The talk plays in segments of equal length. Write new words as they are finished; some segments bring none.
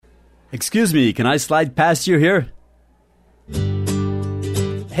Excuse me, can I slide past you here?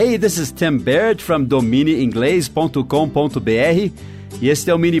 Hey, this is Tim Baird from domineinglês.com.br e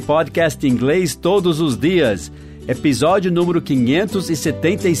este é o mini podcast Inglês Todos os Dias, episódio número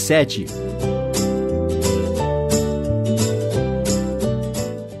 577.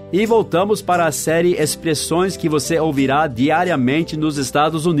 E voltamos para a série Expressões que você ouvirá diariamente nos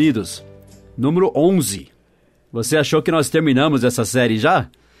Estados Unidos, número 11. Você achou que nós terminamos essa série já?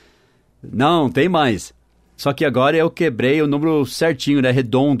 Não, tem mais. Só que agora eu quebrei o número certinho, né,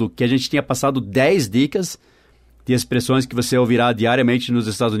 redondo, que a gente tinha passado 10 dicas de expressões que você ouvirá diariamente nos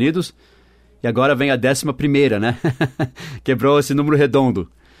Estados Unidos. E agora vem a 11ª, né? Quebrou esse número redondo.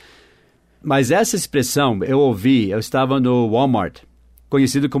 Mas essa expressão eu estava no Walmart,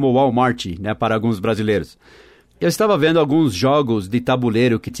 conhecido como Walmart, né, para alguns brasileiros. Eu estava vendo alguns jogos de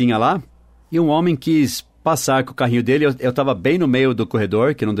tabuleiro que tinha lá, e um homem quis passar com o carrinho dele. Eu estava bem no meio do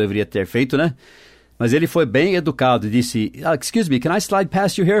corredor, que não deveria ter feito, né? Mas ele foi bem educado e disse, excuse me, can I slide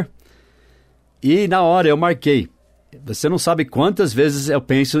past you here? E na hora eu marquei. Você não sabe quantas vezes eu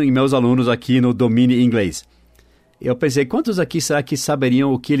penso em meus alunos aqui no Domine Inglês. Eu pensei, quantos aqui será que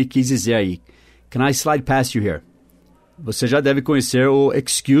saberiam o que ele quis dizer aí? Can I slide past you here? Você já deve conhecer o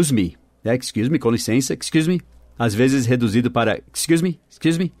excuse me. Né? Excuse me, com licença, excuse me. Às vezes reduzido para excuse me.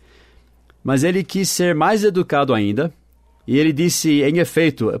 Mas ele quis ser mais educado ainda. E ele disse, em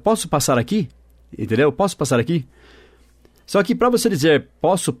efeito, eu posso passar aqui? Entendeu? Posso passar aqui? Só que para você dizer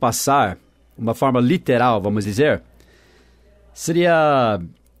posso passar, uma forma literal, vamos dizer, seria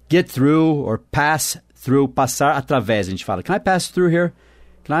get through or pass through, passar através. A gente fala, can I pass through here?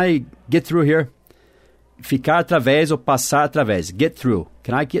 Can I get through here? Ficar através ou passar através. Get through.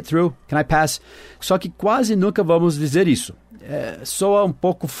 Can I get through? Can I pass? Só que quase nunca vamos dizer isso. Soa um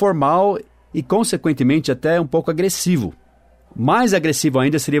pouco formal e, consequentemente, até um pouco agressivo. Mais agressivo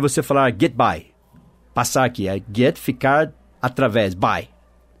ainda seria você falar get by. Passar aqui. Get, ficar através. By.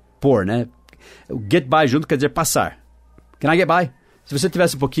 Por, né? O get by junto quer dizer passar. Can I get by? Se você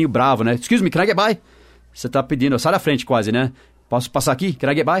tivesse um pouquinho bravo, né? Excuse me, can I get by? Você está pedindo, sai da frente quase, né? Posso passar aqui?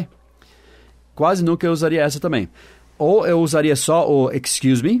 Can I get by? Quase nunca eu usaria essa também. Ou eu usaria só o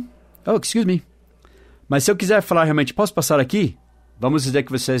excuse me. Oh, excuse me. Mas se eu quiser falar realmente, posso passar aqui? Vamos dizer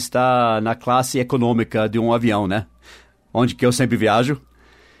que você está na classe econômica de um avião, né? Onde que eu sempre viajo.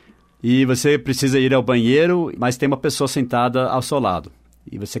 E você precisa ir ao banheiro, mas tem uma pessoa sentada ao seu lado.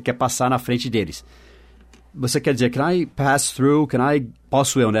 E você quer passar na frente deles. Você quer dizer, can I pass through?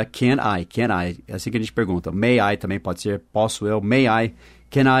 Posso eu, né? Can I? É assim que a gente pergunta. May I também pode ser, posso eu? May I?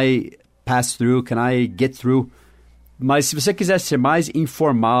 Can I pass through? Can I get through? Mas se você quiser ser mais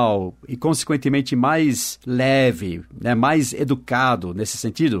informal e, consequentemente, mais leve, né? Mais educado nesse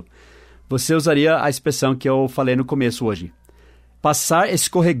sentido, você usaria a expressão que eu falei no começo hoje. Passar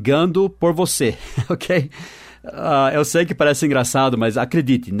escorregando por você, ok? Eu sei que parece engraçado, mas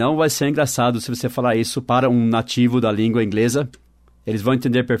acredite, não vai ser engraçado se você falar isso para um nativo da língua inglesa. Eles vão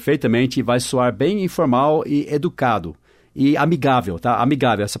entender perfeitamente e vai soar bem informal e educado. E amigável, tá?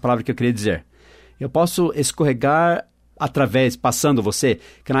 Amigável, essa palavra que eu queria dizer. Eu posso escorregar através, passando você.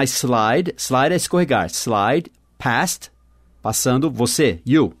 Can I slide? Slide é escorregar. Slide, past, passando você,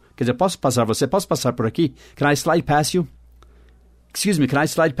 you. Quer dizer, posso passar você? Posso passar por aqui? Can I slide past you? Excuse me, can I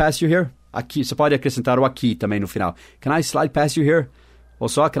slide past you here? Aqui, você pode acrescentar o aqui também no final. Can I slide past you here? Ou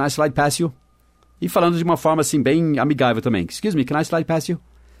só, can I slide past you? E falando de uma forma assim bem amigável também. Excuse me, can I slide past you?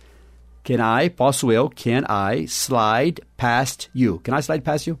 Can I, posso eu, can I slide past you? Can I slide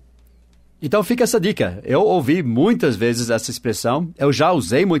past you? Então fica essa dica. Eu ouvi muitas vezes essa expressão. Eu já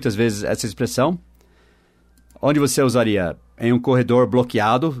usei muitas vezes essa expressão. Onde você usaria? Em um corredor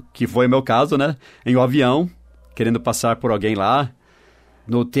bloqueado, que foi o meu caso, né? Em um avião, querendo passar por alguém lá.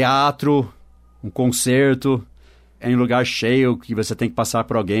 No teatro, um concerto, em um lugar cheio que você tem que passar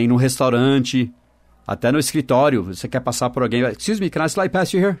por alguém, num restaurante, até no escritório, você quer passar por alguém. Excuse me, can I slide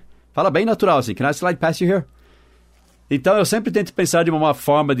past you here? Fala bem natural assim, can I slide past you here? Então eu sempre tento pensar de uma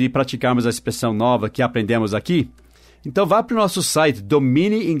forma de praticarmos a expressão nova que aprendemos aqui. Então vá para o nosso site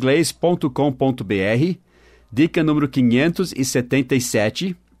domineinglês.com.br, dica número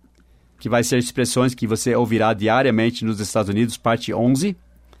 577, que vai ser expressões que você ouvirá diariamente nos Estados Unidos, parte 11.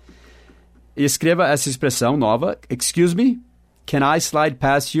 E escreva essa expressão nova. Excuse me, can I slide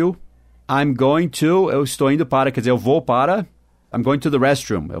past you? I'm going to, eu estou indo para, quer dizer, eu vou para, I'm going to the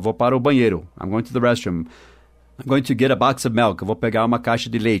restroom, eu vou para o banheiro. I'm going to the restroom. I'm going to get a box of milk, eu vou pegar uma caixa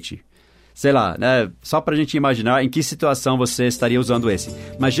de leite. Sei lá, né? Só pra gente imaginar em que situação você estaria usando esse.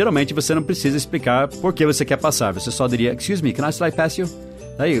 Mas geralmente você não precisa explicar por que você quer passar. Você só diria, excuse me, can I slide past you?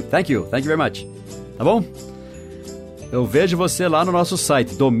 Thank you very much. Tá bom? Eu vejo você lá no nosso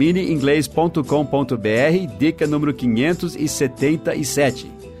site, domineinglês.com.br, dica número 577.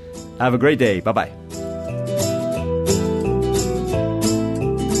 Have a great day. Bye-bye.